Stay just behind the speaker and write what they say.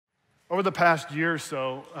Over the past year or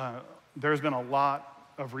so, there's been a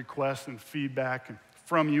lot of requests and feedback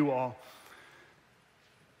from you all.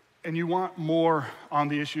 And you want more on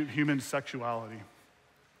the issue of human sexuality.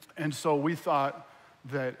 And so we thought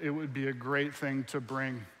that it would be a great thing to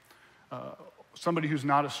bring somebody who's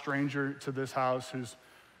not a stranger to this house,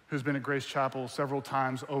 who's been at Grace Chapel several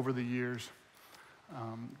times over the years,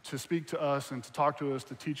 to speak to us and to talk to us,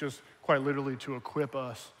 to teach us, quite literally, to equip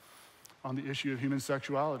us on the issue of human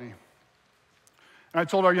sexuality. And I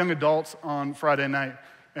told our young adults on Friday night,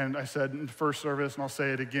 and I said in the first service, and I'll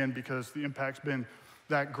say it again because the impact's been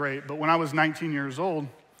that great, but when I was 19 years old,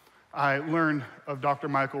 I learned of Dr.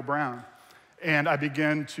 Michael Brown, and I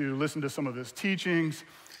began to listen to some of his teachings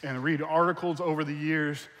and read articles over the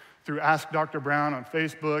years through Ask Dr. Brown on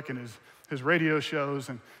Facebook and his radio shows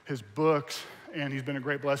and his books, and he's been a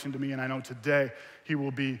great blessing to me, and I know today he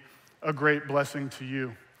will be a great blessing to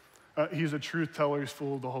you. He's a truth teller. He's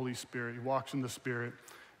full of the Holy Spirit. He walks in the Spirit.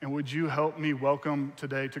 And would you help me welcome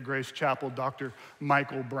today to Grace Chapel, Dr.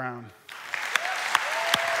 Michael Brown.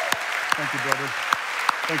 Thank you, brother.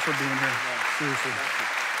 Thanks for being here. Seriously.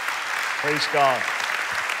 Praise God.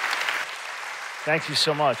 Thank you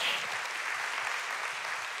so much.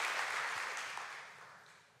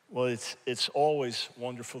 Well, it's always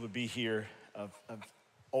wonderful to be here. I've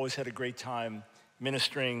always had a great time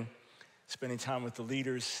ministering, spending time with the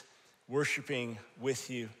leaders, worshiping with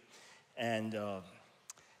you. And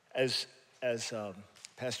as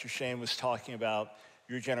Pastor Shane was talking about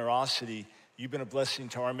your generosity, you've been a blessing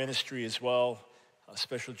to our ministry as well.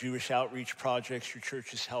 Special Jewish outreach projects your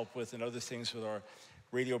church has helped with, and other things with our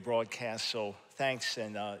radio broadcast. So thanks,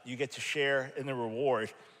 and you get to share in the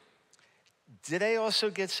reward. Did I also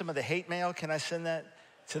get some of the hate mail? Can I send that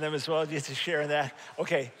to them as well? Do you get to share in that?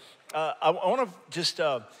 Okay, I want to just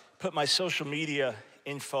put my social media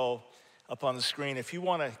info up on the screen. If you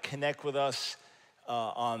want to connect with us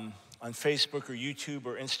on Facebook or YouTube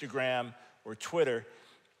or Instagram or Twitter,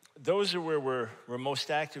 those are where we're most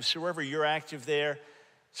active. So wherever you're active there,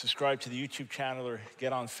 subscribe to the YouTube channel or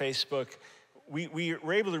get on Facebook.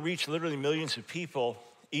 We're able to reach literally millions of people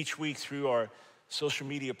each week through our social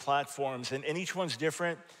media platforms, and each one's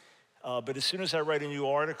different. But as soon as I write a new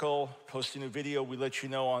article, post a new video, we let you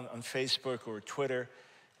know on Facebook or Twitter.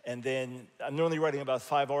 And then I'm normally writing about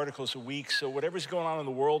 5 articles a week, so whatever's going on in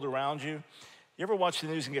the world around you, you ever watch the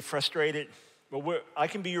news and get frustrated? Well, I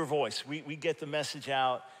can be your voice. We get the message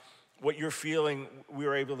out. What you're feeling,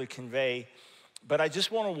 we're able to convey. But I just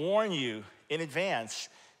want to warn you in advance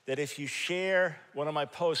that if you share one of my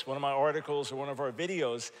posts, one of my articles, or one of our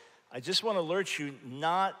videos, I just want to alert you,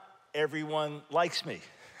 not everyone likes me.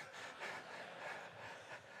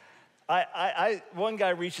 One guy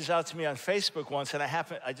reaches out to me on Facebook once, and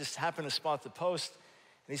I just happened to spot the post,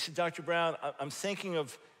 and he said, Dr. Brown, I'm thinking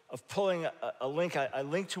of pulling a link. I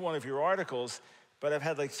linked to one of your articles, but I've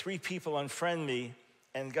had like 3 people unfriend me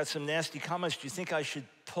and got some nasty comments. Do you think I should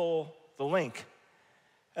pull the link?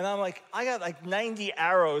 And I'm like, I got like 90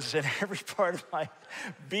 arrows in every part of my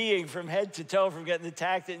being from head to toe from getting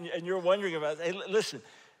attacked, and you're wondering about it. Hey, listen,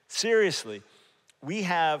 seriously, we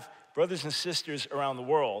have brothers and sisters around the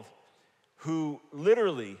world who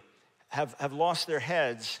literally have lost their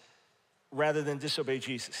heads rather than disobey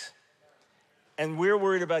Jesus. And we're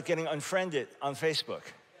worried about getting unfriended on Facebook.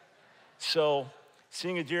 So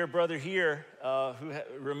seeing a dear brother here who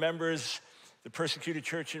remembers the persecuted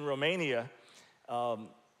church in Romania,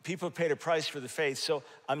 people have paid a price for the faith. So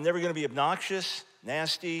I'm never going to be obnoxious,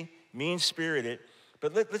 nasty, mean-spirited,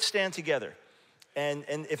 but let's stand together. And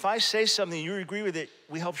if I say something, you agree with it,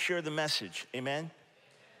 we help share the message. Amen?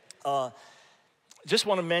 Just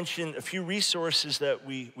want to mention a few resources that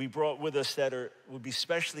we brought with us that would be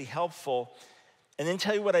especially helpful, and then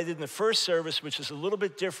tell you what I did in the first service, which is a little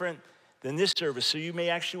bit different than this service. So you may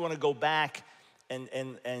actually want to go back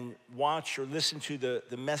and watch or listen to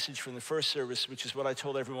the message from the first service, which is what I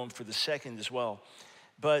told everyone for the second as well.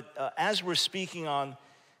 But as we're speaking on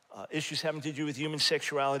issues having to do with human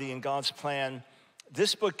sexuality and God's plan,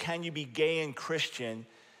 this book, Can You Be Gay and Christian,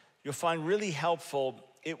 you'll find really helpful.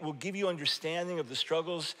 It will give you understanding of the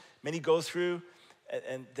struggles many go through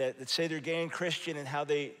and that say they're gay and Christian and how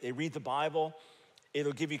they read the Bible.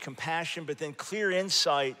 It'll give you compassion, but then clear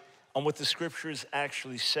insight on what the scriptures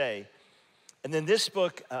actually say. And then this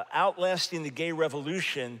book, Outlasting the Gay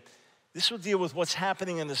Revolution, this will deal with what's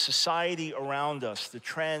happening in the society around us, the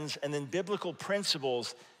trends, and then biblical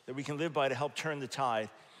principles that we can live by to help turn the tide.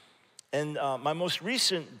 And my most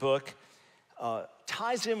recent book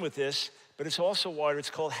ties in with this, but it's also wider. It's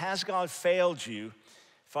called Has God Failed You?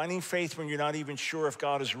 Finding Faith When You're Not Even Sure If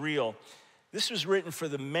God Is Real. This was written for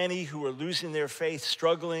the many who are losing their faith,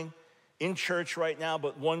 struggling, in church right now,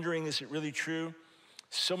 but wondering, is it really true?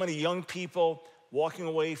 So many young people walking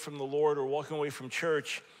away from the Lord or walking away from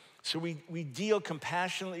church. So we deal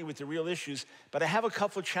compassionately with the real issues, but I have a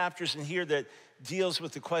couple of chapters in here that deals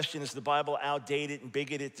with the question, is the Bible outdated and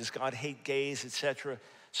bigoted? Does God hate gays, etc.?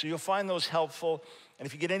 So you'll find those helpful. And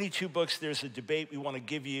if you get any two books, there's a debate we want to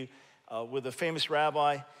give you with a famous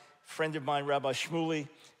rabbi, friend of mine, Rabbi Shmuley,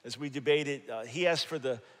 as we debated. He asked for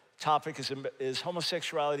the topic, is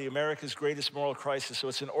homosexuality America's greatest moral crisis? So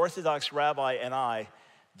it's an Orthodox rabbi and I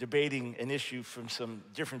debating an issue from some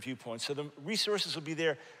different viewpoints. So the resources will be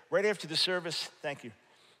there right after the service. Thank you.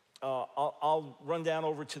 I'll run down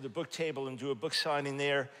over to the book table and do a book signing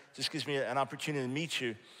there. Just gives me an opportunity to meet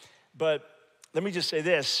you. But let me just say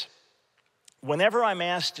this. Whenever I'm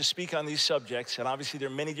asked to speak on these subjects, and obviously there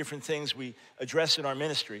are many different things we address in our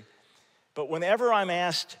ministry, but whenever I'm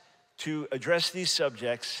asked to address these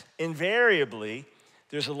subjects, invariably,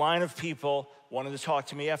 there's a line of people wanting to talk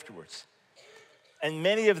to me afterwards. And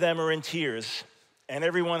many of them are in tears, and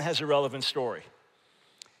everyone has a relevant story.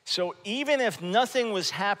 So even if nothing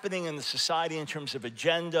was happening in the society in terms of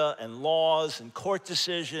agenda and laws and court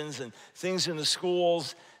decisions and things in the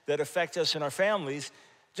schools that affect us and our families,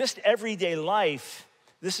 just everyday life,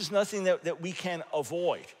 this is nothing that we can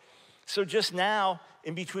avoid. So just now,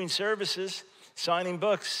 in between services, signing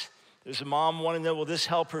books, there's a mom wanting to know, will this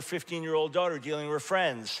help her 15-year-old daughter dealing with her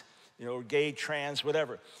friends, gay, trans,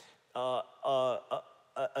 whatever.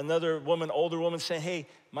 Another woman, older woman, saying, hey,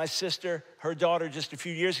 my sister, her daughter just a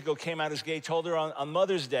few years ago came out as gay, told her on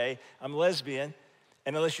Mother's Day, I'm lesbian,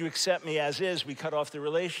 and unless you accept me as is, we cut off the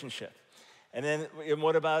relationship. And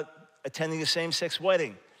what about attending a same-sex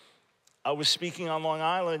wedding? I was speaking on Long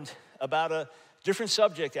Island about a different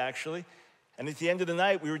subject, actually, and at the end of the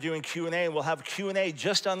night, we were doing Q&A, and we'll have Q&A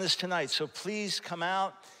just on this tonight. So please come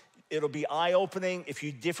out. It'll be eye-opening. If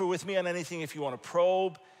you differ with me on anything, if you want to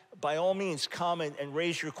probe, by all means, come and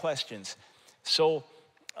raise your questions. So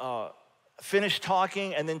finish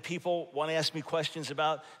talking, and then people want to ask me questions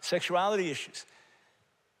about sexuality issues.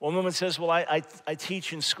 One woman says, well, I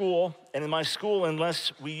teach in school, and in my school,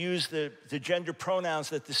 unless we use the gender pronouns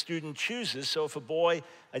that the student chooses, so if a boy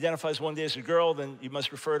identifies one day as a girl, then you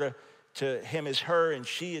must refer to him as her and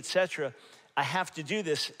she, etc. I have to do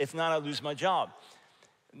this, if not, I'll lose my job.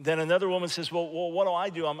 Then another woman says, well,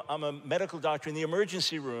 what do? I'm a medical doctor in the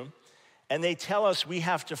emergency room, and they tell us we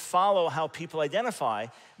have to follow how people identify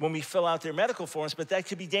when we fill out their medical forms, but that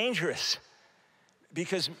could be dangerous.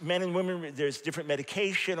 Because men and women, there's different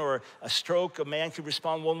medication, or a stroke, a man could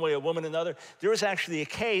respond one way, a woman another. There was actually a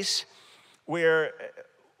case where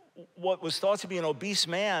what was thought to be an obese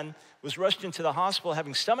man was rushed into the hospital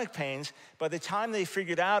having stomach pains. By the time they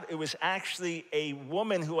figured out it was actually a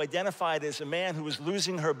woman who identified as a man who was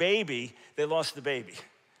losing her baby, they lost the baby.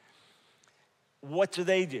 What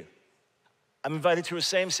do? I'm invited to a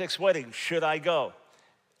same-sex wedding. Should I go?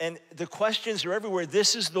 And the questions are everywhere.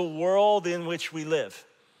 This is the world in which we live.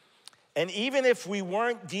 And even if we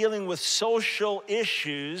weren't dealing with social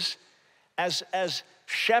issues, as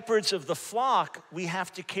shepherds of the flock, we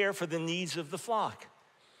have to care for the needs of the flock.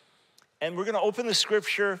 And we're going to open the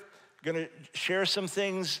scripture, going to share some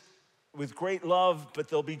things with great love, but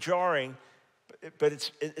they'll be jarring.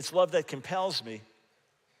 But it's love that compels me.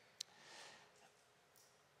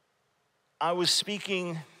 I was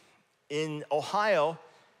speaking in Ohio,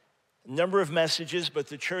 a number of messages, but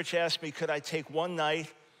the church asked me, could I take one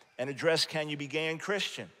night and address Can You Be Gay and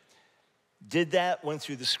Christian? Did that, went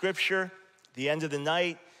through the scripture. The end of the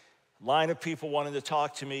night, line of people wanted to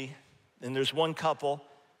talk to me, and there's one couple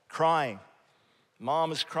crying.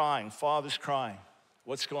 Mom is crying, father's crying.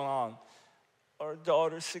 What's going on? Our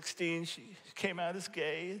daughter's 16, she came out as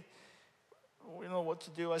gay. We don't know what to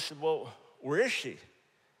do. I said, well, where is she?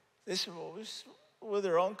 They said, well, we're with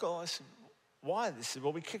her uncle. I said, why? They said,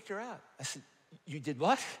 well, we kicked her out. I said, you did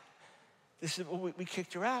what? They said, well, we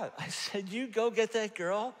kicked her out. I said, you go get that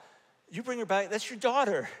girl. You bring her back. That's your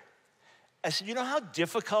daughter. I said, you know how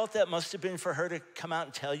difficult that must have been for her to come out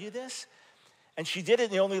and tell you this? And she did it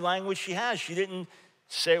in the only language she has. She didn't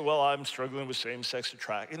say, well, I'm struggling with same-sex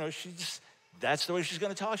attraction. That's the way she's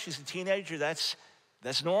going to talk. She's a teenager. That's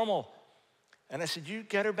normal. And I said, you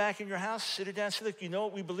get her back in your house, sit her down, and say, look, you know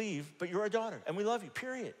what we believe, but you're our daughter, and we love you,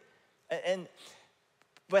 period.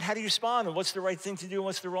 But how do you respond? And what's the right thing to do? And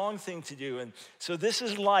what's the wrong thing to do? And so this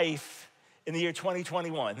is life in the year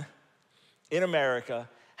 2021 in America.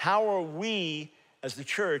 How are we as the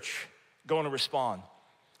church going to respond?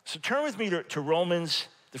 So turn with me to Romans,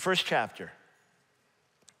 the first chapter.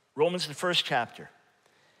 Romans, the first chapter.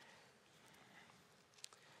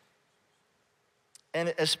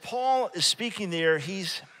 And as Paul is speaking there,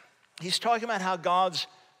 he's he's talking about how God's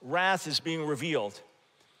wrath is being revealed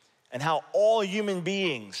and how all human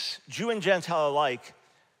beings, Jew and Gentile alike,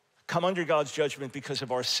 come under God's judgment because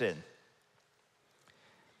of our sin.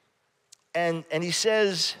 And he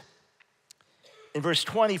says in verse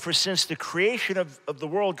 20, for since the creation of the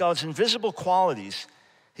world, God's invisible qualities,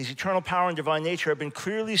 his eternal power and divine nature have been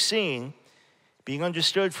clearly seen, being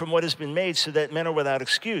understood from what has been made, so that men are without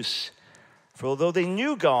excuse. For although they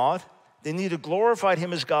knew God, they neither glorified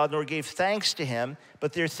him as God nor gave thanks to him,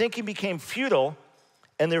 but their thinking became futile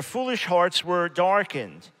and their foolish hearts were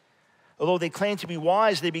darkened. Although they claimed to be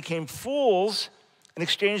wise, they became fools and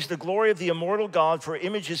exchanged the glory of the immortal God for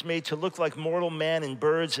images made to look like mortal men and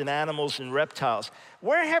birds and animals and reptiles.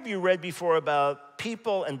 Where have you read before about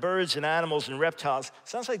people and birds and animals and reptiles?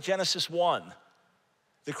 Sounds like Genesis 1,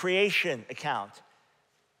 the creation account.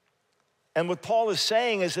 And what Paul is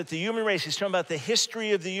saying is that the human race, he's talking about the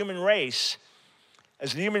history of the human race,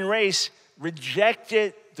 as the human race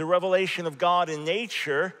rejected the revelation of God in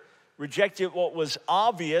nature, rejected what was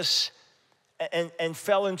obvious, and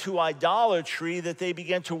fell into idolatry, that they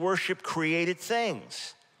began to worship created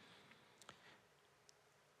things.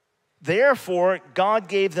 Therefore, God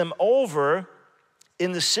gave them over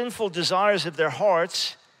in the sinful desires of their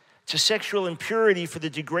hearts to sexual impurity for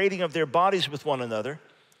the degrading of their bodies with one another.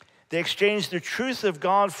 They exchanged the truth of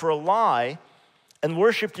God for a lie and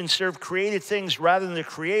worshiped and served created things rather than the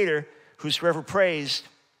Creator, who's forever praised.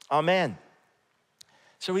 Amen.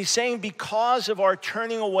 So he's saying because of our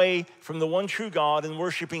turning away from the one true God and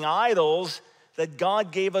worshiping idols, that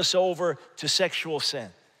God gave us over to sexual sin.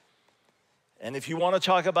 And if you want to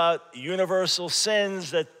talk about universal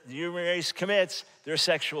sins that the human race commits, they're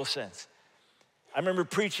sexual sins. I remember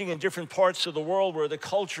preaching in different parts of the world where the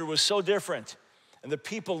culture was so different and the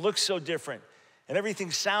people looked so different and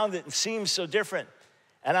everything sounded and seemed so different.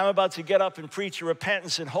 And I'm about to get up and preach a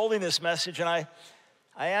repentance and holiness message, and I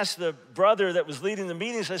asked the brother that was leading the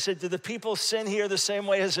meetings, I said, do the people sin here the same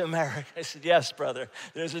way as in America? I said, yes, brother.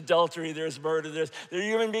 There's adultery, there's murder, they're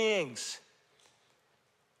human beings.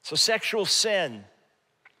 So sexual sin.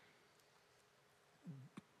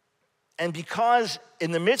 And because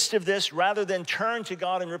in the midst of this, rather than turn to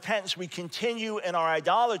God in repentance, we continue in our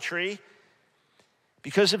idolatry,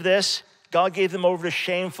 because of this, God gave them over to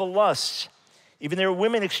shameful lusts. Even their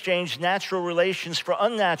women exchanged natural relations for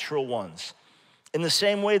unnatural ones. In the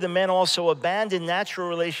same way, the men also abandoned natural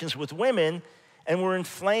relations with women and were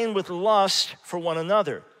inflamed with lust for one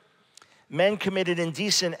another. Men committed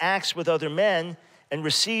indecent acts with other men and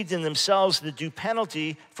received in themselves the due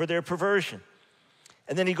penalty for their perversion.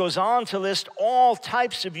 And then he goes on to list all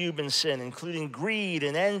types of human sin, including greed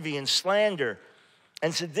and envy and slander,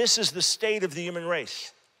 and said this is the state of the human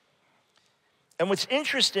race. And what's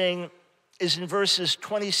interesting is in verses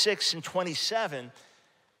 26 and 27,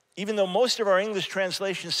 even though most of our English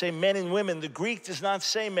translations say men and women, the Greek does not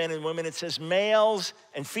say men and women, it says males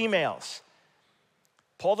and females.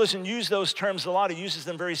 Paul doesn't use those terms a lot, he uses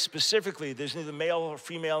them very specifically. There's neither male or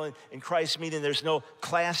female in Christ, meaning there's no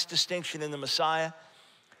class distinction in the Messiah.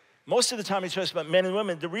 Most of the time he talks about men and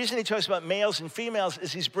women. The reason he talks about males and females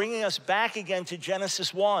is he's bringing us back again to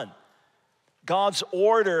Genesis 1, God's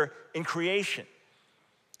order in creation.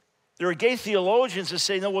 There are gay theologians that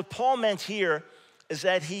say, no, what Paul meant here is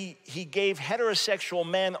that he gave heterosexual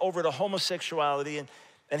men over to homosexuality and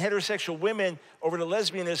heterosexual women over to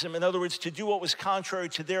lesbianism. In other words, to do what was contrary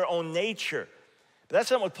to their own nature. But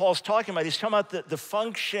that's not what Paul's talking about. He's talking about the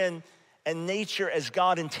function and nature as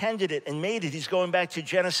God intended it and made it. He's going back to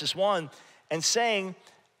Genesis 1 and saying,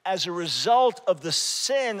 as a result of the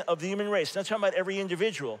sin of the human race, not talking about every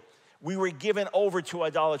individual, we were given over to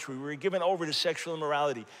idolatry. We were given over to sexual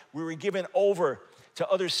immorality. We were given over to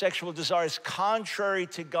other sexual desires contrary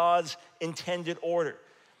to God's intended order.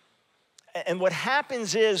 And what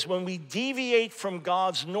happens is when we deviate from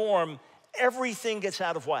God's norm, everything gets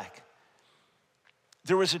out of whack.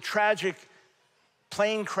 There was a tragic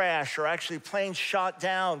plane crash, or actually plane shot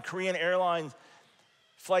down, Korean Airlines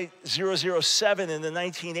flight 007 in the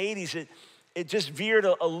 1980s. It just veered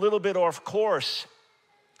a little bit off course.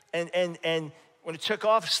 And when it took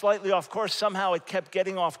off slightly off course, somehow it kept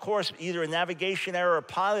getting off course, either a navigation error or a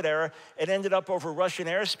pilot error. It ended up over Russian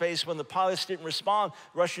airspace. When the pilots didn't respond,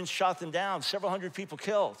 Russians shot them down. Several hundred people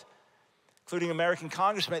killed, including American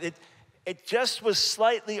congressmen. It just was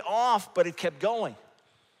slightly off, but it kept going.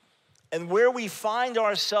 And where we find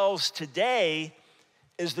ourselves today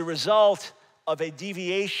is the result of a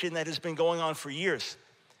deviation that has been going on for years.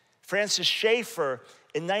 Francis Schaeffer,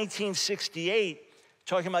 in 1968,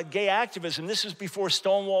 talking about gay activism. This is before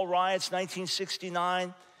Stonewall riots,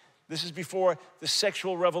 1969. This is before the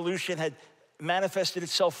sexual revolution had manifested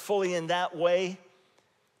itself fully in that way.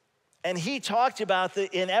 And he talked about the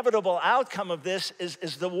inevitable outcome of this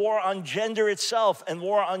is the war on gender itself and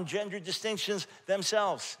war on gender distinctions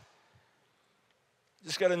themselves.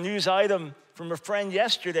 Just got a news item from a friend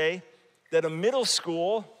yesterday that a middle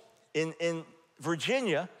school in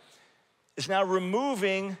Virginia is now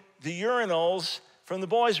removing the urinals from the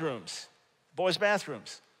boys' rooms, boys'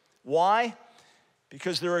 bathrooms. Why?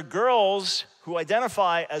 Because there are girls who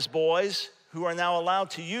identify as boys who are now allowed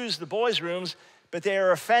to use the boys' rooms, but they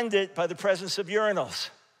are offended by the presence of urinals.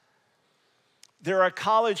 There are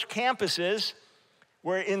college campuses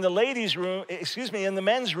where in the in the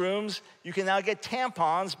men's rooms, you can now get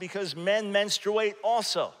tampons because men menstruate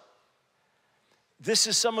also. This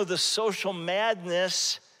is some of the social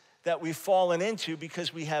madness that we've fallen into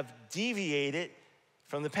because we have deviated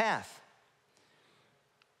from the path.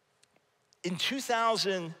 In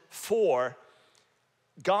 2004,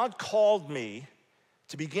 God called me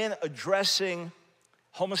to begin addressing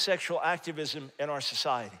homosexual activism in our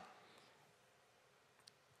society.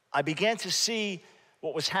 I began to see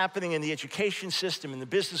what was happening in the education system, in the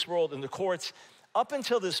business world, in the courts. Up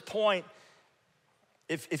until this point,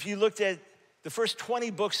 if you looked at the first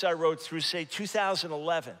 20 books I wrote through, say,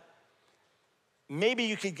 2011, maybe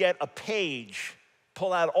you could get a page,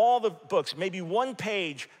 pull out all the books, maybe one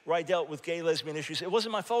page where I dealt with gay, lesbian issues. It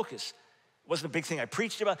wasn't my focus. It wasn't a big thing I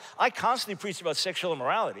preached about. I constantly preached about sexual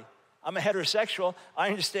immorality. I'm a heterosexual. I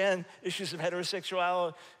understand issues of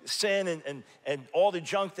heterosexuality, sin, and all the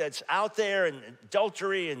junk that's out there, and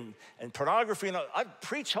adultery and pornography. And I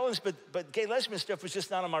preach holiness, but gay, lesbian stuff was just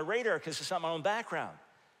not on my radar because it's not my own background.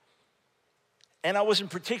 And I wasn't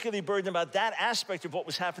particularly burdened about that aspect of what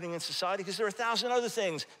was happening in society because there were 1,000 other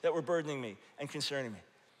things that were burdening me and concerning me.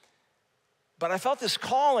 But I felt this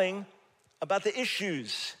calling about the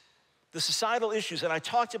issues, the societal issues, and I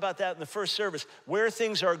talked about that in the first service, where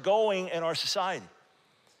things are going in our society.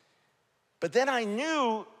 But then I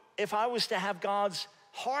knew if I was to have God's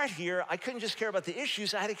heart here, I couldn't just care about the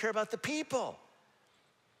issues, I had to care about the people.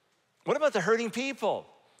 What about the hurting people?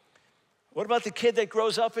 What about the kid that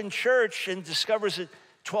grows up in church and discovers at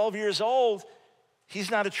 12 years old, he's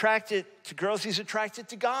not attracted to girls, he's attracted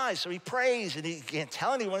to guys. So he prays and he can't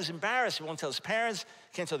tell anyone, he's embarrassed. He won't tell his parents,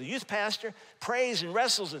 can't tell the youth pastor, prays and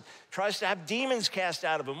wrestles and tries to have demons cast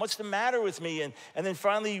out of him. What's the matter with me? And then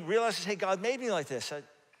finally realizes, hey, God made me like this.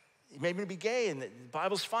 He made me to be gay and the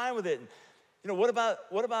Bible's fine with it. And, you know, what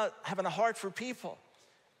about having a heart for people?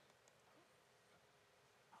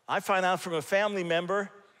 I find out from a family member,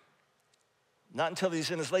 not until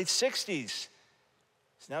he's in his late 60s. He's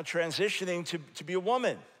now transitioning to be a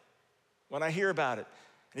woman when I hear about it.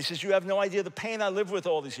 And he says, you have no idea the pain I live with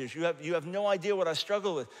all these years. You have no idea what I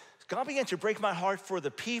struggle with. God began to break my heart for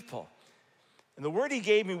the people. And the word he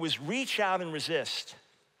gave me was reach out and resist.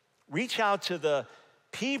 Reach out to the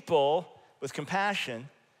people with compassion.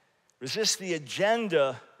 Resist the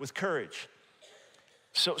agenda with courage.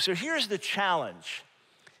 So here's the challenge.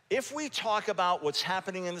 If we talk about what's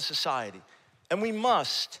happening in the society, and we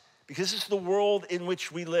must, because it's the world in which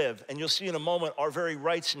we live, and you'll see in a moment our very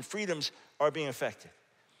rights and freedoms are being affected.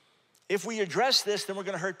 If we address this, then we're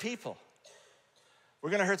gonna hurt people. We're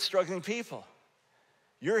gonna hurt struggling people.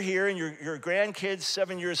 You're here and your grandkid's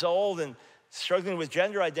 7 years old and struggling with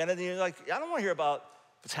gender identity, and you're like, I don't wanna hear about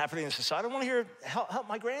what's happening in society, I wanna hear help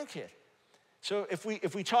my grandkid. So if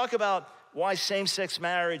we talk about why same-sex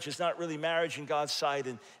marriage is not really marriage in God's sight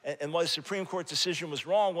and why the Supreme Court decision was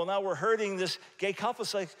wrong, well, now we're hurting this gay couple.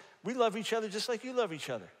 It's like, we love each other just like you love each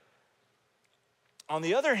other. On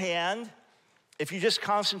the other hand, if you just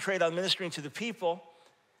concentrate on ministering to the people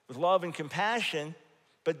with love and compassion,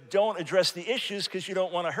 but don't address the issues because you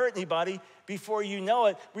don't want to hurt anybody, before you know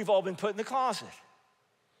it, we've all been put in the closet.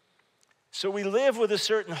 So we live with a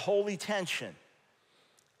certain holy tension.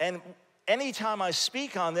 And anytime I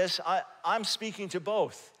speak on this, I'm speaking to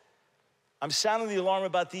both. I'm sounding the alarm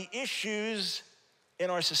about the issues in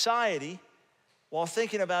our society while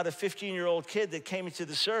thinking about a 15-year-old kid that came into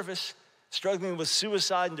the service struggling with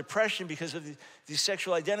suicide and depression because of these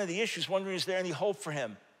sexual identity issues, wondering is there any hope for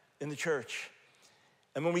him in the church?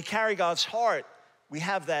 And when we carry God's heart, we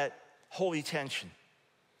have that holy tension.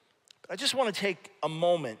 But I just want to take a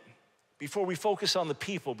moment before we focus on the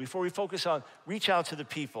people, before we focus on reach out to the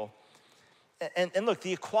people. And look,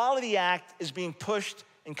 the Equality Act is being pushed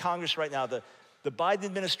in Congress right now. The Biden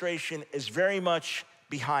administration is very much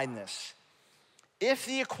behind this. If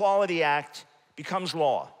the Equality Act becomes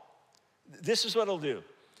law, this is what it'll do.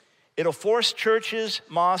 It'll force churches,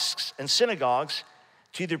 mosques, and synagogues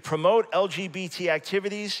to either promote LGBT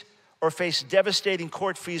activities or face devastating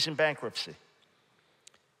court fees and bankruptcy.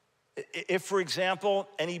 If, for example,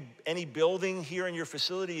 any building here in your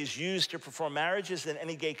facility is used to perform marriages, then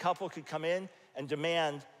any gay couple could come in and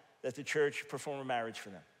demand that the church perform a marriage for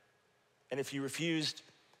them. And if you refused,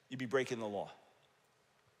 you'd be breaking the law.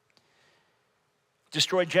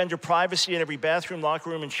 Destroy gender privacy in every bathroom, locker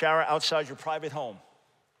room, and shower outside your private home.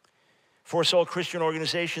 Force all Christian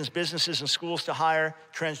organizations, businesses, and schools to hire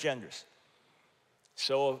transgenders.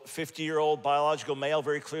 So a 50-year-old biological male,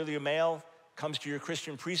 very clearly a male, comes to your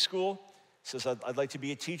Christian preschool, says, I'd like to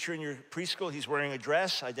be a teacher in your preschool. He's wearing a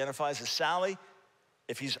dress, identifies as Sally.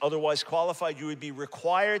 If he's otherwise qualified, you would be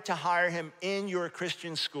required to hire him in your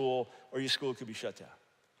Christian school, or your school could be shut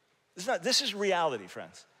down. This is reality,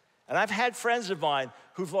 friends. And I've had friends of mine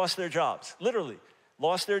who've lost their jobs, literally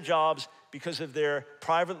lost their jobs because of their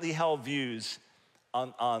privately held views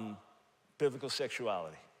on biblical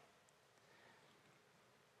sexuality.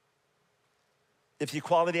 If the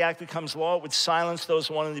Equality Act becomes law, it would silence those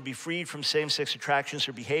wanting to be freed from same-sex attractions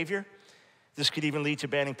or behavior. This could even lead to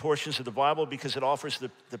banning portions of the Bible because it offers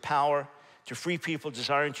the power to free people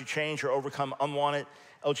desiring to change or overcome unwanted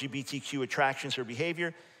LGBTQ attractions or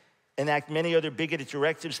behavior, enact many other bigoted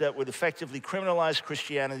directives that would effectively criminalize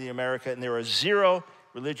Christianity in America, and there are 0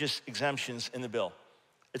 religious exemptions in the bill.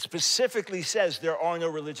 It specifically says there are no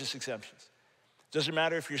religious exemptions. Doesn't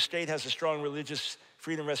matter if your state has a strong Religious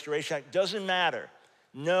Freedom Restoration Act, doesn't matter.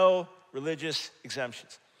 No religious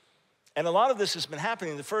exemptions. And a lot of this has been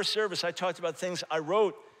happening. In the first service, I talked about things I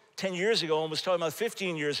wrote 10 years ago and was talking about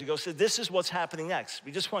 15 years ago. So this is what's happening next.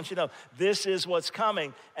 We just want you to know this is what's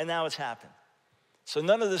coming, and now it's happened. So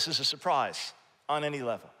none of this is a surprise on any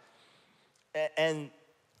level. And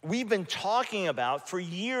we've been talking about for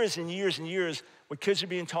years and years and years what kids are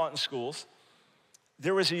being taught in schools.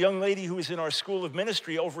 There was a young lady who was in our school of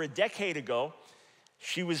ministry over a decade ago.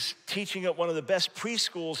 She was teaching at one of the best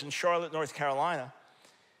preschools in Charlotte, North Carolina.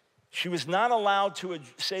 She was not allowed to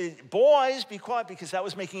say, boys, be quiet, because that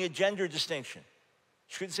was making a gender distinction.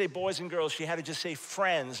 She couldn't say boys and girls. She had to just say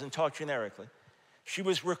friends and talk generically. She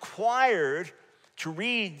was required to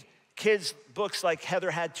read kids' books like Heather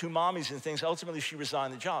Had Two Mommies and things. Ultimately, she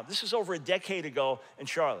resigned the job. This was over a decade ago in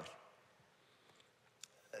Charlotte.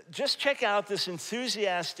 Just check out this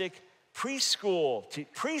enthusiastic preschool.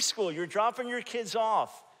 You're dropping your kids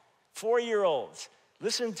off, 4-year-olds.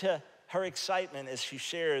 Listen to her excitement as she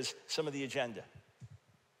shares some of the agenda.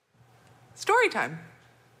 Story time.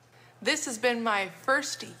 This has been my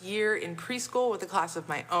first year in preschool with a class of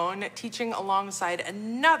my own, teaching alongside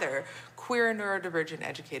another queer neurodivergent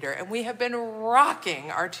educator, and we have been rocking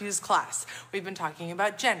our twos class. We've been talking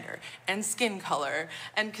about gender and skin color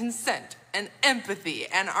and consent and empathy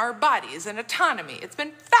and our bodies and autonomy. It's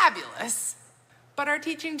been fabulous. But our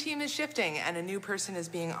teaching team is shifting and a new person is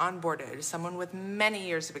being onboarded, someone with many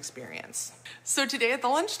years of experience. So today at the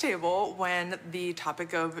lunch table, when the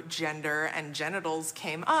topic of gender and genitals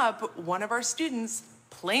came up, one of our students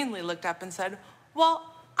plainly looked up and said,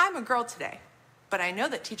 well, I'm a girl today, but I know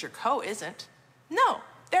that teacher Co isn't. No,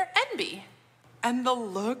 they're NB. And the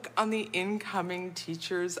look on the incoming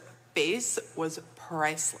teacher's face was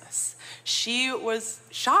priceless. She was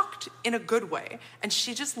shocked in a good way, and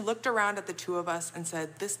she just looked around at the two of us and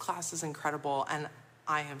said, this class is incredible, and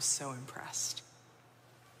I am so impressed.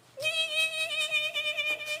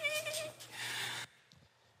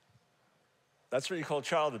 That's what you call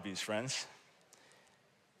child abuse, friends.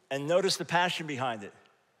 And notice the passion behind it.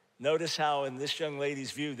 Notice how, in this young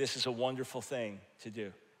lady's view, this is a wonderful thing to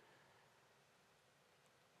do.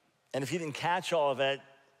 And if you didn't catch all of it,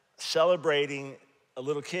 celebrating a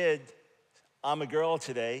little kid, I'm a girl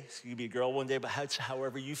today, so you could be a girl one day, but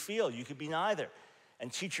however you feel, you could be neither.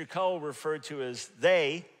 And teacher Co referred to as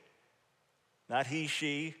they, not he,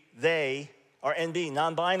 she, they, are NB,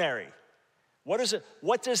 non-binary. What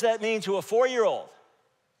does that mean to a 4-year-old?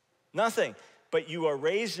 Nothing. But you are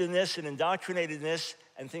raised in this and indoctrinated in this,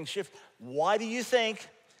 and things shift. Why do you think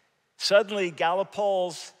suddenly Gallup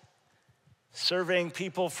polls, surveying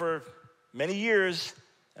people for many years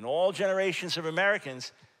and all generations of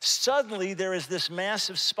Americans, suddenly there is this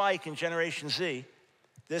massive spike in Generation Z,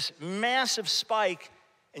 this massive spike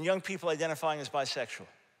in young people identifying as bisexual.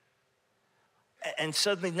 And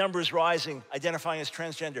suddenly numbers rising, identifying as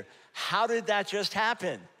transgender. How did that just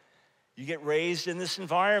happen? You get raised in this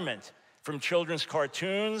environment, from children's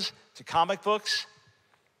cartoons to comic books.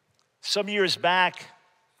 Some years back,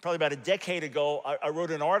 probably about a decade ago, I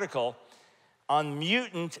wrote an article on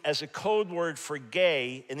mutant as a code word for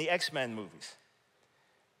gay in the X-Men movies.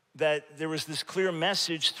 That there was this clear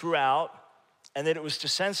message throughout, and that it was to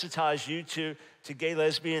sensitize you to gay,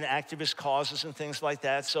 lesbian, activist causes and things like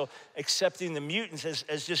that. So accepting the mutants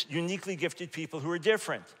as just uniquely gifted people who are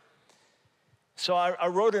different. So I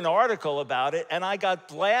wrote an article about it, and I got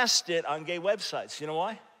blasted on gay websites. You know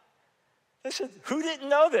why? They said, who didn't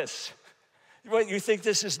know this? What, you think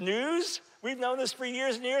this is news? We've known this for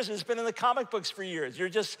years and years, and it's been in the comic books for years. You're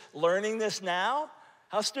just learning this now?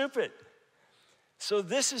 How stupid. So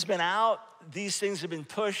this has been out. These things have been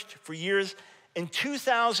pushed for years. In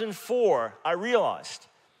 2004, I realized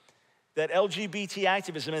that LGBT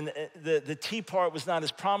activism, and the T part was not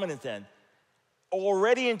as prominent then.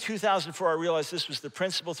 Already in 2004, I realized this was the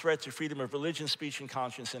principal threat to freedom of religion, speech, and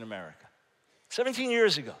conscience in America. 17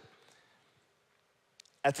 years ago.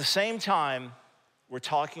 At the same time, we're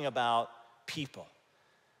talking about people.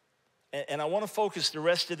 And I want to focus the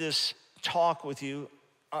rest of this talk with you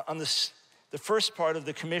on the first part of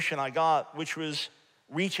the commission I got, which was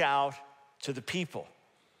reach out to the people.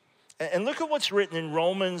 And look at what's written in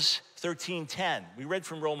Romans 13:10. We read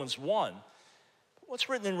from Romans 1. What's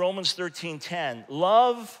written in Romans 13:10?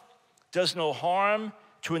 Love does no harm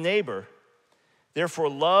to a neighbor. Therefore,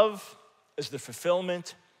 love is the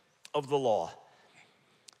fulfillment of the law.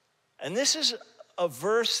 And this is a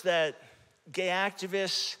verse that gay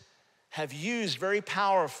activists have used very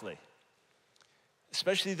powerfully,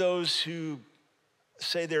 especially those who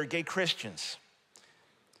say they're gay Christians.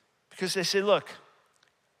 Because they say, look,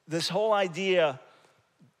 this whole idea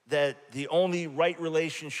that the only right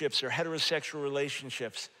relationships are heterosexual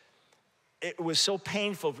relationships, it was so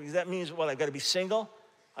painful because that means, what, I've got to be single?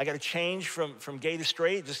 I got to change from gay to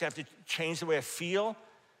straight, just have to change the way I feel.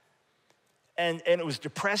 And it was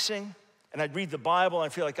depressing, and I'd read the Bible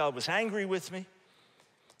and I feel like God was angry with me,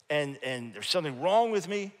 and there's something wrong with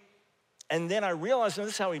me. And then I realized, and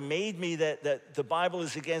this is how he made me, that the Bible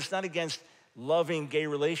is not against loving gay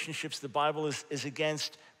relationships. The Bible is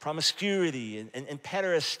against promiscuity and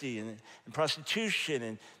pederasty and prostitution,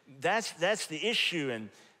 and that's the issue, and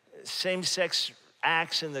same-sex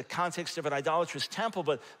acts in the context of an idolatrous temple,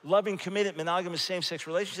 but loving, committed, monogamous same-sex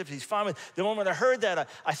relationships, he's fine with. The moment I heard that,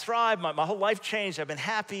 I thrived. My whole life changed. I've been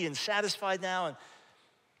happy and satisfied now. And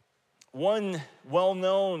one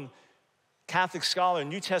well-known Catholic scholar,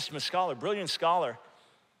 New Testament scholar, brilliant scholar,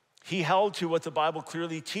 he held to what the Bible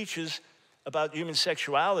clearly teaches about human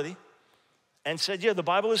sexuality and said, yeah, the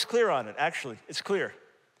Bible is clear on it. Actually, it's clear.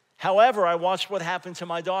 However, I watched what happened to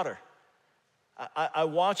my daughter. I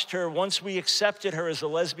watched her, once we accepted her as a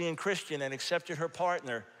lesbian Christian and accepted her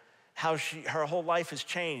partner, how her whole life has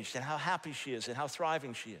changed and how happy she is and how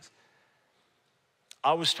thriving she is.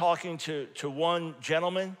 I was talking to one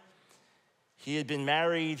gentleman. He had been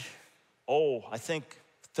married, I think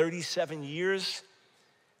 37 years,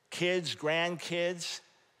 kids, grandkids,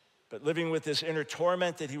 but living with this inner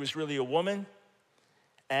torment that he was really a woman.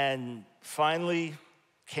 And finally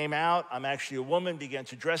came out, I'm actually a woman, began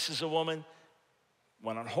to dress as a woman,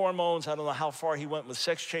 went on hormones. I don't know how far he went with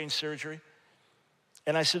sex change surgery.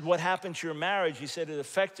 And I said, what happened to your marriage? He said, it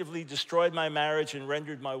effectively destroyed my marriage and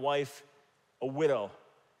rendered my wife a widow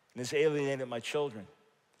and has alienated my children.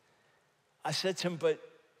 I said to him, but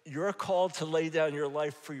you're called to lay down your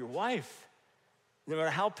life for your wife. No matter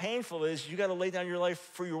how painful it is, you got to lay down your life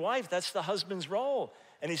for your wife. That's the husband's role.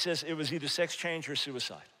 And he says it was either sex change or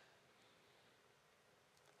suicide.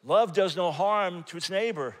 Love does no harm to its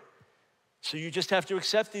neighbor. So you just have to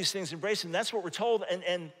accept these things, embrace them. That's what we're told.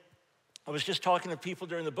 And I was just talking to people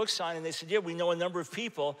during the book signing, and they said, yeah, we know a number of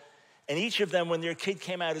people, and each of them, when their kid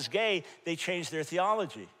came out as gay, they changed their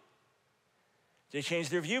theology. They changed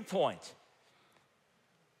their viewpoint.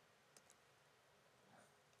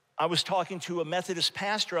 I was talking to a Methodist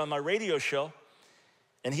pastor on my radio show,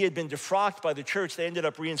 and he had been defrocked by the church. They ended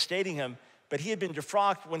up reinstating him, but he had been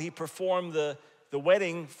defrocked when he performed the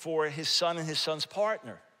wedding for his son and his son's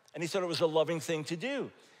partner. And he thought it was a loving thing to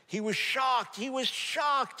do. He was shocked. He was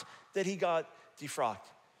shocked that he got defrocked.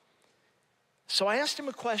 So I asked him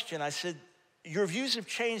a question. I said, your views have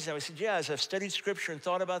changed now. He said, yeah, as I've studied scripture and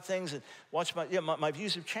thought about things and watched my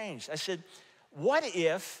views have changed. I said, what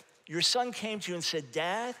if your son came to you and said,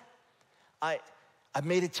 Dad, I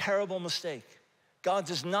made a terrible mistake. God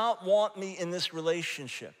does not want me in this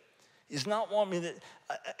relationship. He does not want me that,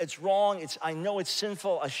 it's wrong, I know it's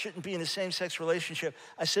sinful, I shouldn't be in a same-sex relationship.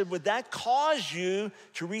 I said, would that cause you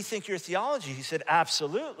to rethink your theology? He said,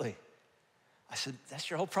 absolutely. I said, that's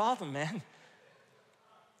your whole problem, man.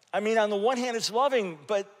 I mean, on the one hand, it's loving,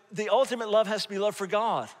 but the ultimate love has to be love for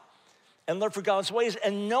God and love for God's ways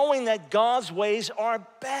and knowing that God's ways are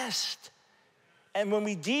best. And when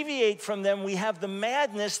we deviate from them, we have the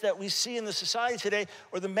madness that we see in the society today,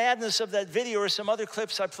 or the madness of that video or some other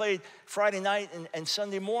clips I played Friday night and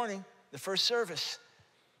Sunday morning, the first service.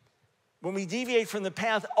 When we deviate from the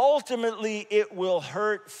path, ultimately it will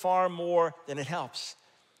hurt far more than it helps.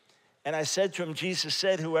 And I said to him, Jesus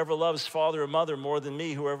said, whoever loves father or mother more than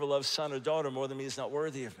me, whoever loves son or daughter more than me is not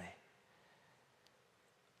worthy of me.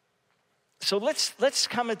 So let's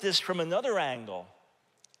come at this from another angle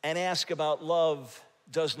and ask about love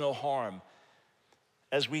does no harm.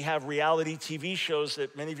 As we have reality TV shows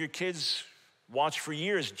that many of your kids watch for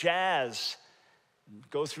years, Jazz,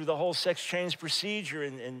 go through the whole sex change procedure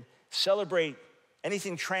and celebrate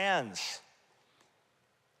anything trans.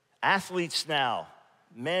 Athletes now,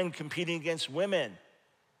 men competing against women.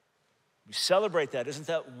 We celebrate that. Isn't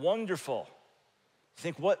that wonderful?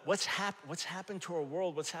 Think what's happened to our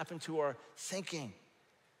world? What's happened to our thinking?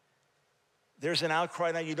 There's an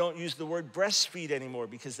outcry now, you don't use the word breastfeed anymore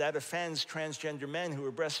because that offends transgender men who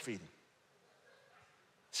are breastfeeding.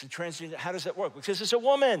 So transgender, how does that work? Because it's a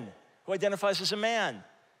woman who identifies as a man.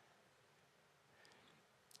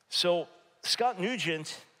 So Scott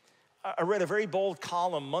Nugent, I read a very bold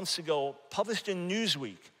column months ago, published in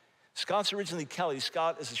Newsweek. Scott's originally Kelly.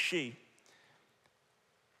 Scott is a she.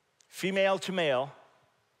 Female to male,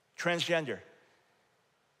 transgender.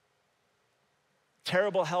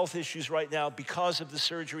 Terrible health issues right now because of the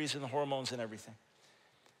surgeries and the hormones and everything.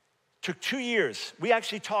 Took 2 years. We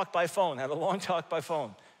actually talked by phone, had a long talk by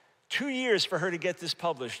phone. 2 years for her to get this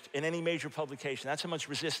published in any major publication. That's how much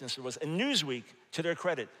resistance there was. And Newsweek, to their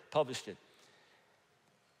credit, published it.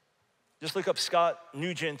 Just look up Scott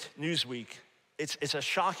Nugent Newsweek. It's a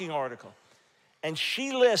shocking article. And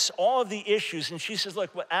she lists all of the issues, and she says,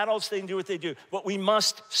 look, what adults, they can do what they do, but we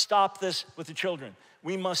must stop this with the children.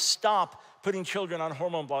 We must stop putting children on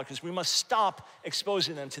hormone blockers. We must stop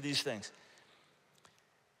exposing them to these things.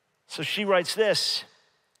 So she writes this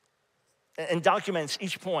and documents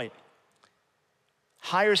each point.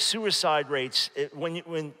 Higher suicide rates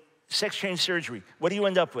when sex change surgery. What do you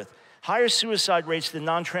end up with? Higher suicide rates than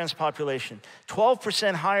non-trans population.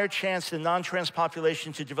 12% higher chance than non-trans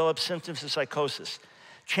population to develop symptoms of psychosis.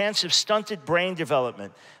 Chance of stunted brain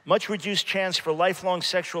development. Much reduced chance for lifelong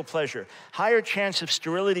sexual pleasure. Higher chance of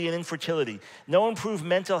sterility and infertility. No improved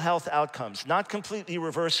mental health outcomes. Not completely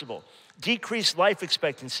reversible. Decreased life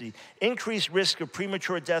expectancy, increased risk of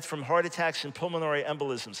premature death from heart attacks and pulmonary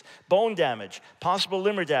embolisms, bone damage, possible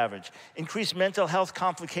liver damage, increased mental health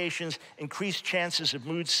complications, increased chances of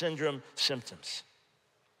mood syndrome symptoms.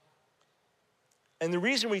 And the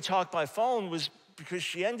reason we talked by phone was because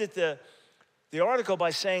she ended the article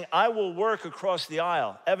by saying, I will work across the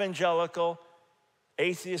aisle, evangelical,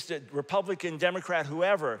 atheist, Republican, Democrat,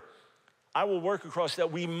 whoever, I will work across that.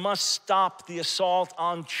 We must stop the assault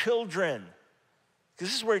on children. Because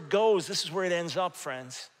this is where it goes. This is where it ends up,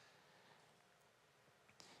 friends.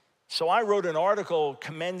 So I wrote an article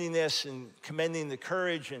commending this and commending the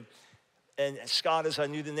courage. And Scott, as I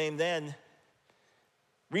knew the name then,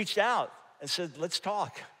 reached out and said, let's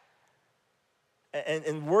talk.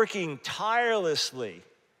 And working tirelessly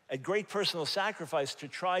at great personal sacrifice to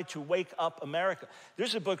try to wake up America.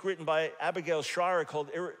 There's a book written by Abigail Shrier called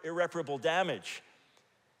Irreparable Damage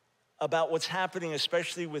about what's happening,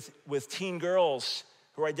 especially with teen girls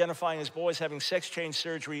who are identifying as boys having sex change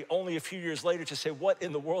surgery only a few years later to say, what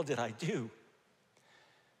in the world did I do?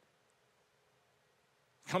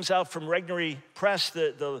 Comes out from Regnery Press,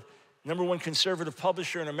 the #1 conservative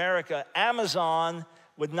publisher in America. Amazon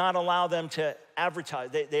would not allow them to advertise.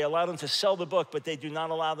 They allow them to sell the book, but they do not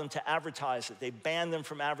allow them to advertise it. They ban them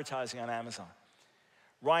from advertising on Amazon.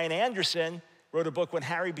 Ryan Anderson wrote a book, When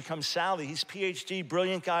Harry Becomes Sally. He's PhD,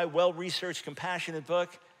 brilliant guy, well-researched, compassionate book,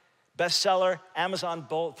 bestseller. Amazon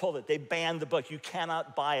pulled it. They banned the book. You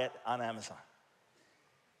cannot buy it on Amazon.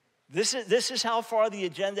 This is how far the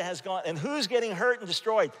agenda has gone. And who's getting hurt and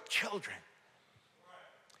destroyed? Children.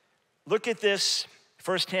 Look at this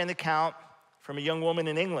firsthand account from a young woman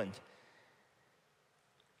in England.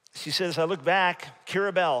 She says, I look back,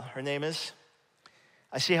 Kira Bell, her name is,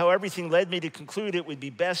 I see how everything led me to conclude it would be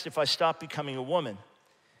best if I stopped becoming a woman.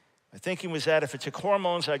 My thinking was that if I took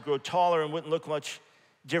hormones, I'd grow taller and wouldn't look much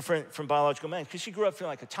different from biological men. Because she grew up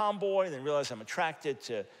feeling like a tomboy, and then realized I'm attracted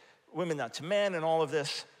to women, not to men, and all of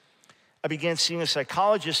this. I began seeing a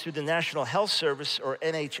psychologist through the National Health Service, or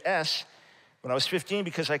NHS, when I was 15,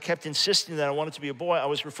 because I kept insisting that I wanted to be a boy. I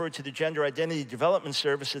was referred to the Gender Identity Development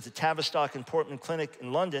Service at the Tavistock and Portman Clinic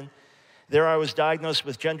in London. There I was diagnosed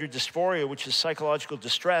with gender dysphoria, which is psychological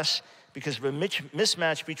distress because of a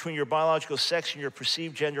mismatch between your biological sex and your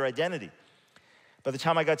perceived gender identity. By the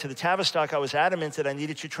time I got to the Tavistock, I was adamant that I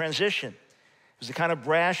needed to transition. It was the kind of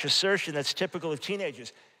brash assertion that's typical of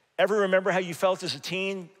teenagers. Ever remember how you felt as a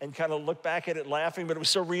teen and kind of look back at it laughing, but it was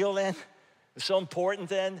so real then? It was so important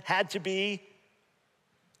then, had to be.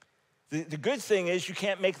 The good thing is you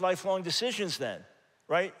can't make lifelong decisions then,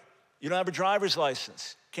 right? You don't have a driver's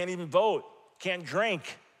license. can't even vote, can't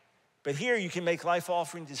drink. But here you can make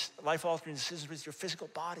life-altering decisions with your physical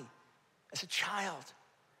body as a child.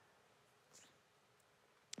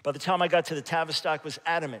 By the time I got to the Tavistock, was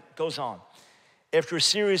adamant, goes on. After a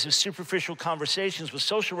series of superficial conversations with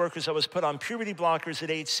social workers, I was put on puberty blockers at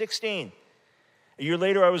age 16. A year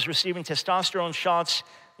later, I was receiving testosterone shots.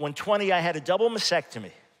 When 20, I had a double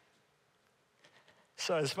mastectomy.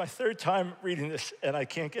 So it's my third time reading this, and I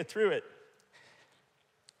can't get through it.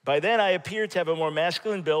 By then, I appeared to have a more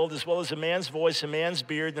masculine build, as well as a man's voice, a man's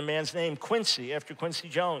beard, and a man's name, Quincy, after Quincy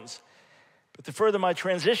Jones. But the further my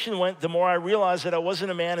transition went, the more I realized that I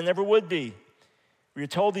wasn't a man and never would be. We are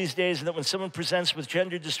told these days that when someone presents with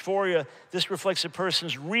gender dysphoria, this reflects a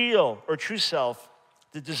person's real or true self.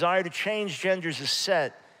 The desire to change genders is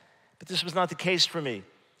set. But this was not the case for me.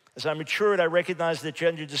 As I matured, I recognized that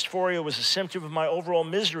gender dysphoria was a symptom of my overall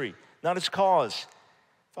misery, not its cause.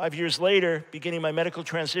 5 years later, beginning my medical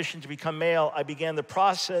transition to become male, I began the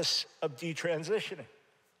process of detransitioning.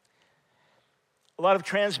 A lot of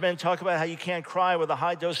trans men talk about how you can't cry with a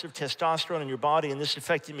high dose of testosterone in your body, and this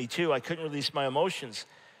affected me too. I couldn't release my emotions.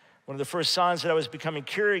 One of the first signs that I was becoming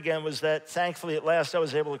cured again was that, thankfully, at last I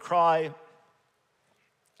was able to cry.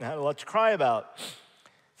 I had a lot to cry about.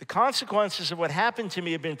 The consequences of what happened to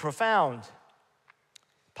me have been profound.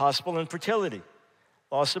 Possible infertility,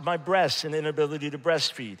 loss of my breasts and inability to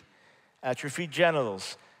breastfeed, atrophied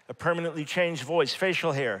genitals, a permanently changed voice,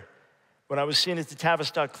 facial hair. When I was seen at the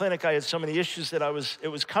Tavistock Clinic, I had so many issues that it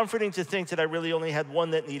was comforting to think that I really only had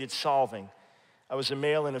one that needed solving. I was a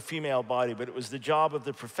male in a female body, but it was the job of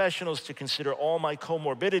the professionals to consider all my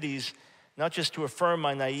comorbidities, not just to affirm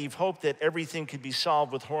my naive hope that everything could be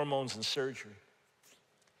solved with hormones and surgery.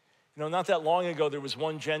 You know, not that long ago, there was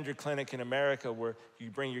one gender clinic in America where you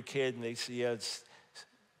bring your kid and they say, yeah,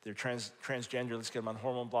 they're transgender, let's get them on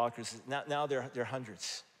hormone blockers. Now there are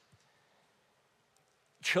hundreds.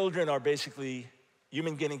 Children are basically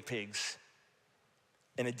human guinea pigs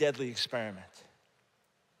in a deadly experiment.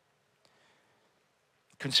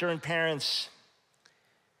 Concerned parents,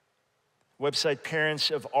 website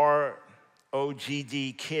Parents of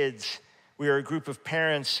ROGD Kids. We are a group of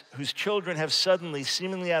parents whose children have suddenly,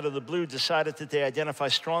 seemingly out of the blue, decided that they identify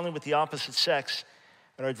strongly with the opposite sex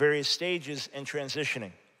and are at various stages in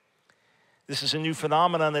transitioning. This is a new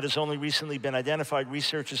phenomenon that has only recently been identified.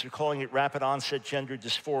 Researchers are calling it rapid onset gender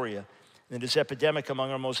dysphoria, and it is epidemic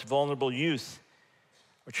among our most vulnerable youth.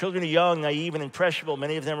 Our children are young, naive, and impressionable.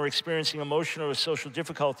 Many of them are experiencing emotional or social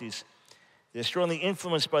difficulties. They're strongly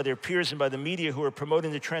influenced by their peers and by the media who are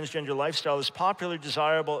promoting the transgender lifestyle as popular,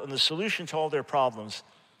 desirable, and the solution to all their problems.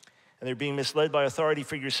 And they're being misled by authority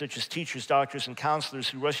figures such as teachers, doctors, and counselors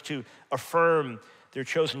who rush to affirm their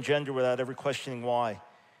chosen gender without ever questioning why.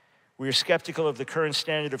 We are skeptical of the current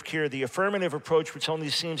standard of care, the affirmative approach, which only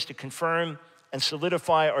seems to confirm and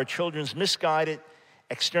solidify our children's misguided,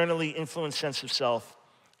 externally influenced sense of self.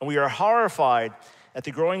 And we are horrified at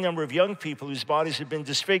the growing number of young people whose bodies have been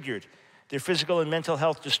disfigured, their physical and mental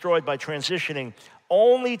health destroyed by transitioning,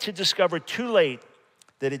 only to discover too late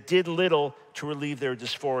that it did little to relieve their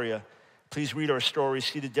dysphoria. Please read our story,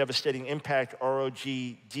 see the devastating impact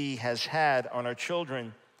ROGD has had on our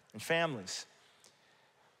children and families.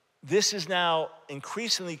 This is now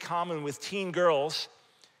increasingly common with teen girls,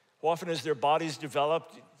 who often as their bodies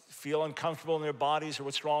develop, feel uncomfortable in their bodies, or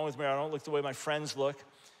what's wrong with me, I don't look the way my friends look.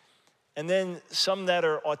 And then some that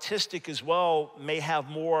are autistic as well may have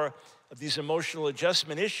more of these emotional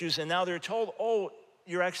adjustment issues, and now they're told, oh,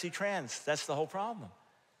 you're actually trans. That's the whole problem.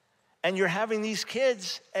 And you're having these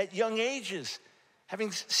kids at young ages,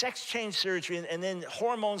 having sex change surgery and then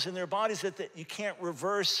hormones in their bodies that you can't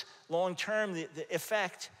reverse long-term, the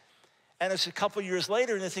effect. And it's a couple years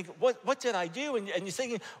later, and they think, what did I do? And you're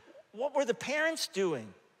thinking, what were the parents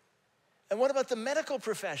doing? And what about the medical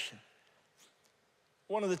profession?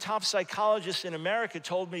 One of the top psychologists in America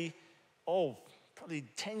told me, probably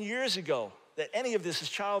 10 years ago, that any of this is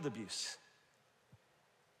child abuse.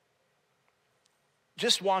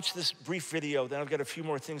 Just watch this brief video, then I've got a few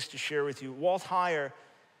more things to share with you. Walt Heyer,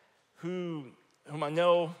 whom I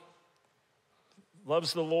know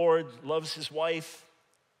loves the Lord, loves his wife,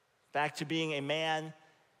 back to being a man,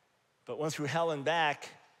 but went through hell and back,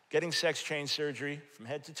 getting sex change surgery from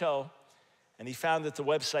head to toe, and he found that the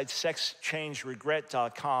website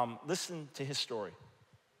sexchangeregret.com. Listen to his story.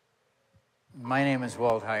 My name is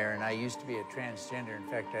Walt Heyer, and I used to be a transgender. In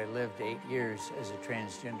fact, I lived 8 years as a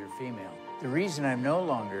transgender female. The reason I'm no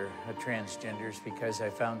longer a transgender is because I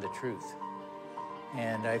found the truth.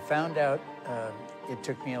 And I found out, it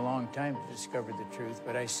took me a long time to discover the truth,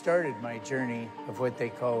 but I started my journey of what they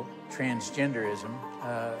call transgenderism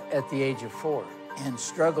at the age of 4. and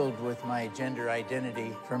struggled with my gender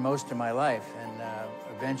identity for most of my life, and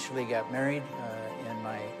eventually got married in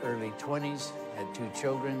my early 20s, had 2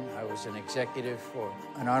 children. I was an executive for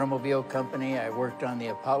an automobile company. I worked on the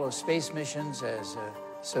Apollo space missions as an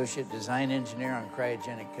associate design engineer on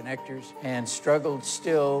cryogenic connectors, and struggled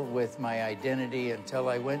still with my identity until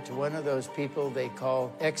I went to one of those people they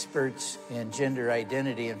call experts in gender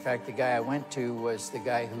identity. In fact, the guy I went to was the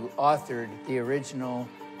guy who authored the original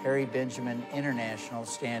Harry Benjamin International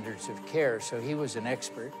Standards of Care, so he was an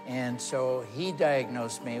expert. And so he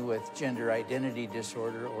diagnosed me with gender identity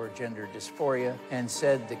disorder, or gender dysphoria, and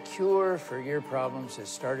said the cure for your problems that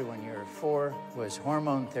started when you were 4 was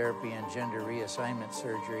hormone therapy and gender reassignment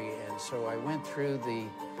surgery. And so I went through the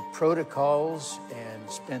protocols and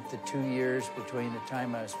spent the 2 years between the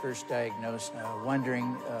time I was first diagnosed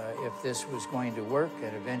wondering if this was going to work.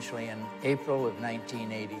 And eventually in April of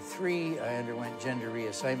 1983, I underwent gender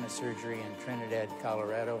reassignment surgery in Trinidad,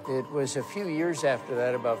 Colorado. It was a few years after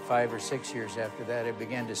that, about 5 or 6 years after that, I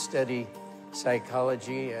began to study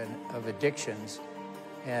psychology and of addictions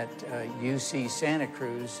at UC Santa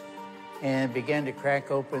Cruz, and began to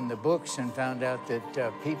crack open the books and found out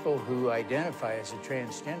that people who identify as a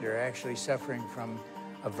transgender are actually suffering from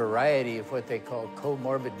a variety of what they call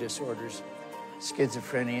comorbid disorders: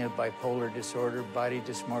 schizophrenia, bipolar disorder, body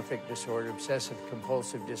dysmorphic disorder, obsessive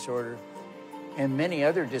compulsive disorder, and many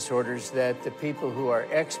other disorders that the people who are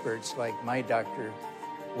experts, like my doctor,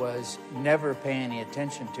 was never paying any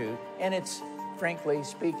attention to. And it's, frankly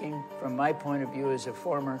speaking, from my point of view as a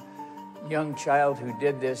former young child who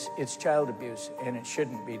did this, it's child abuse, and it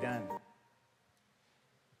shouldn't be done.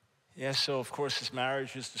 Yeah, so of course his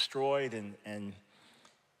marriage is destroyed, and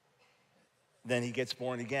then he gets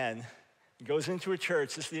born again. He goes into a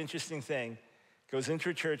church, this is the interesting thing, goes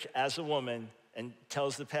into a church as a woman and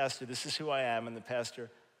tells the pastor, this is who I am, and the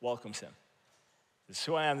pastor welcomes him. This is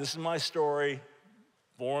who I am, this is my story,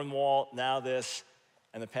 born Walt, now this,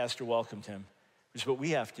 and the pastor welcomed him. Which is what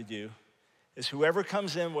we have to do, is whoever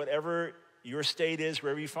comes in, whatever your state is,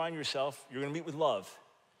 wherever you find yourself, you're gonna meet with love.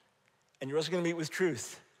 And you're also gonna meet with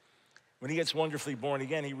truth. When he gets wonderfully born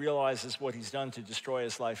again, he realizes what he's done to destroy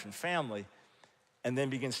his life and family, and then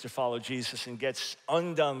begins to follow Jesus and gets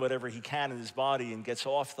undone whatever he can in his body and gets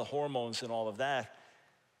off the hormones and all of that.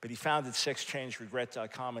 But he founded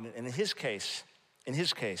sexchangeregret.com, and in his case,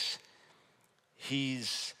 his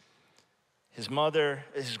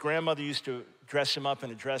grandmother used to dress him up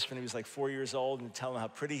in a dress when he was like 4 years old and tell him how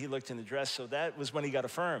pretty he looked in the dress. So that was when he got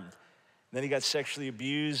affirmed. And then he got sexually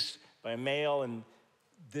abused by a male, and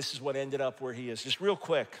this is what ended up where he is. Just real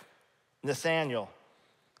quick, Nathaniel,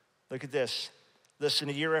 look at this. Listen,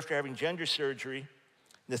 a year after having gender surgery,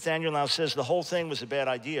 Nathaniel now says the whole thing was a bad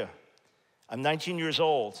idea. I'm 19 years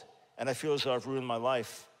old, and I feel as though I've ruined my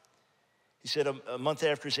life. He said a month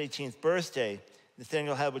after his 18th birthday,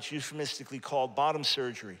 Nathaniel had what's euphemistically called bottom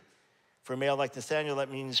surgery. For a male like Nathaniel,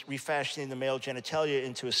 that means refashioning the male genitalia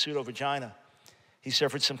into a pseudo-vagina. He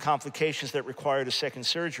suffered some complications that required a second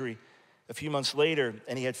surgery a few months later,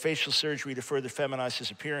 and he had facial surgery to further feminize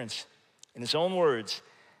his appearance. In his own words,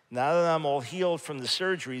 now that I'm all healed from the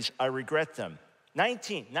surgeries, I regret them.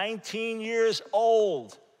 19 years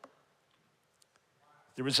old.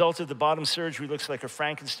 The result of the bottom surgery looks like a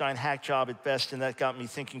Frankenstein hack job at best, and that got me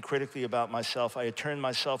thinking critically about myself. I had turned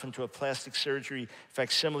myself into a plastic surgery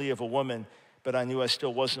facsimile of a woman, but I knew I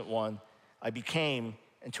still wasn't one. I became,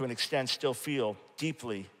 and to an extent still feel,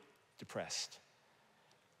 deeply depressed.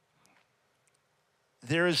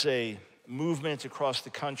 There is a movement across the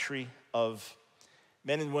country of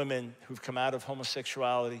men and women who've come out of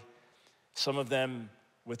homosexuality, some of them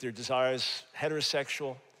with their desires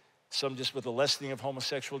heterosexual, some just with a lessening of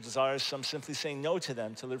homosexual desires, some simply saying no to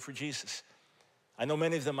them to live for Jesus. I know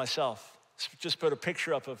many of them myself. Just put a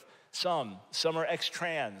picture up of some. Some are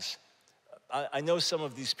ex-trans. I know some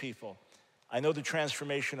of these people. I know the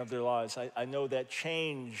transformation of their lives. I know that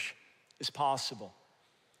change is possible.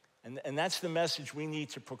 And that's the message we need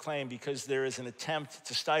to proclaim, because there is an attempt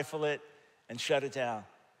to stifle it and shut it down.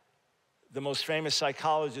 The most famous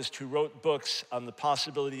psychologist who wrote books on the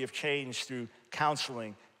possibility of change through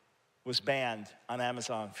counseling was banned on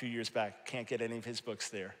Amazon a few years back. Can't get any of his books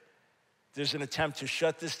there. There's an attempt to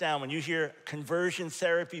shut this down. When you hear conversion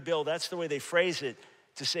therapy bill, that's the way they phrase it,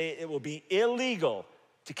 to say it will be illegal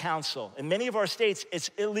to counsel. In many of our states, it's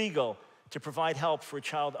illegal to provide help for a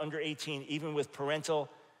child under 18, even with parental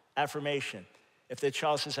affirmation. If the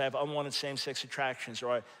child says, I have unwanted same-sex attractions,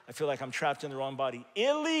 or I feel like I'm trapped in the wrong body,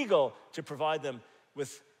 illegal to provide them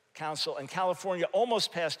with counsel. And California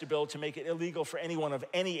almost passed a bill to make it illegal for anyone of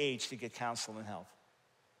any age to get counsel and help.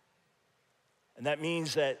 And that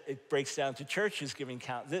means that it breaks down to churches giving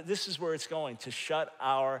count. This is where it's going, to shut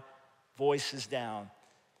our voices down.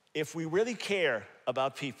 If we really care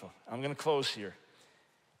about people, I'm gonna close here.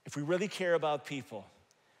 If we really care about people,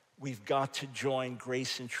 we've got to join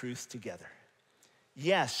grace and truth together.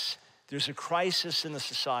 Yes, there's a crisis in the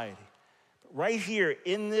society. But right here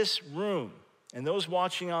in this room, and those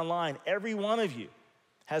watching online, every one of you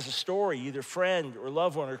has a story, either friend or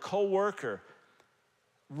loved one or co-worker,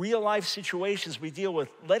 real life situations we deal with.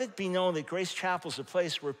 Let it be known that Grace Chapel is a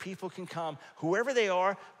place where people can come, whoever they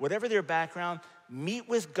are, whatever their background, meet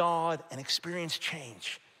with God and experience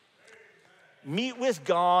change. Meet with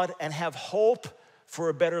God and have hope for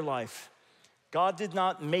a better life. God did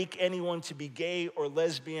not make anyone to be gay or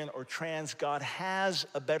lesbian or trans. God has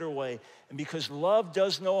a better way. And because love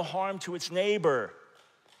does no harm to its neighbor,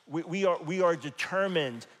 we are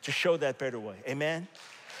determined to show that better way. Amen?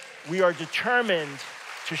 We are determined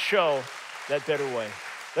to show that better way.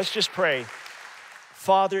 Let's just pray.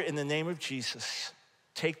 Father, in the name of Jesus,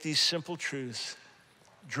 take these simple truths,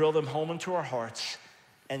 drill them home into our hearts,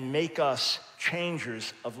 and make us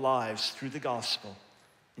changers of lives through the gospel.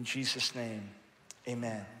 In Jesus' name,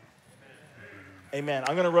 amen. Amen.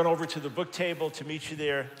 I'm going to run over to the book table to meet you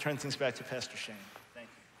there. Turn things back to Pastor Shane. Thank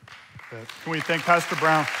you. Can we thank Pastor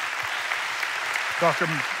Brown, Dr.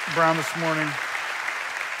 Brown this morning?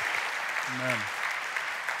 Amen.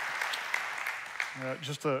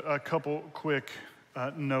 Just a couple quick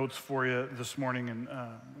notes for you this morning, and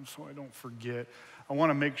so I don't forget. I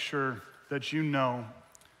want to make sure that you know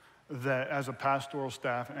that as a pastoral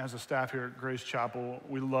staff and as a staff here at Grace Chapel,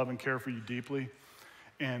 we love and care for you deeply.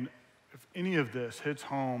 And if any of this hits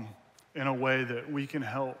home in a way that we can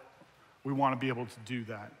help, we want to be able to do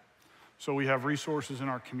that. So we have resources in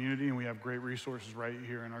our community, and we have great resources right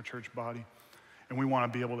here in our church body, and we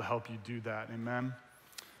want to be able to help you do that. Amen?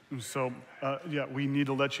 And so, we need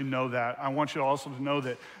to let you know that. I want you also to know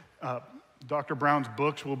that Dr. Brown's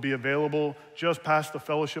books will be available just past the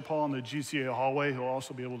fellowship hall in the GCA hallway. He'll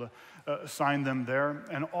also be able to sign them there.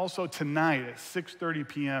 And also tonight at 6:30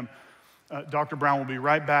 p.m., Dr. Brown will be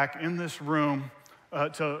right back in this room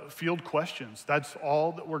to field questions. That's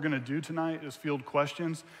all that we're going to do tonight is field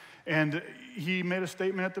questions. And he made a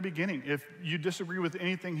statement at the beginning. If you disagree with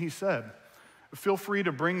anything he said, feel free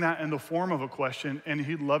to bring that in the form of a question, and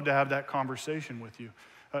he'd love to have that conversation with you.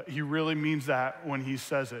 He really means that when he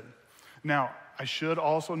says it. Now, I should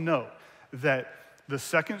also note that the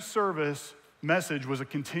second service message was a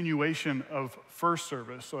continuation of first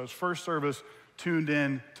service. So as first service tuned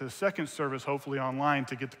in to the second service, hopefully online,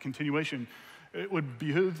 to get the continuation, it would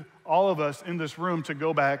behoove all of us in this room to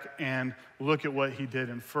go back and look at what he did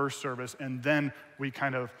in first service, and then we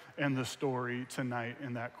kind of end the story tonight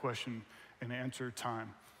in that question and answer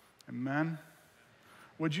time. Amen?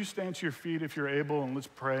 Would you stand to your feet if you're able, and let's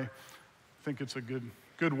pray. I think it's a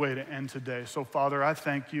good way to end today. So, Father, I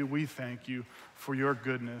thank you, we thank you for your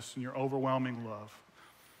goodness and your overwhelming love.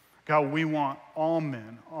 God, we want all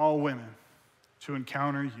men, all women to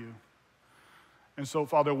encounter you. And so,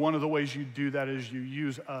 Father, one of the ways you do that is you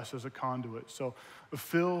use us as a conduit. So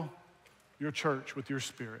fill your church with your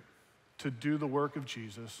Spirit to do the work of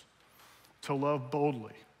Jesus, to love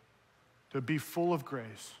boldly, to be full of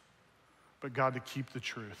grace, but God, to keep the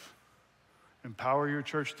truth. Empower your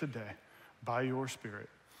church today by your Spirit.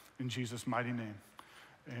 In Jesus' mighty name,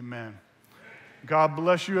 amen. God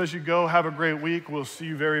bless you as you go. Have a great week. We'll see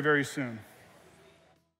you very, very soon.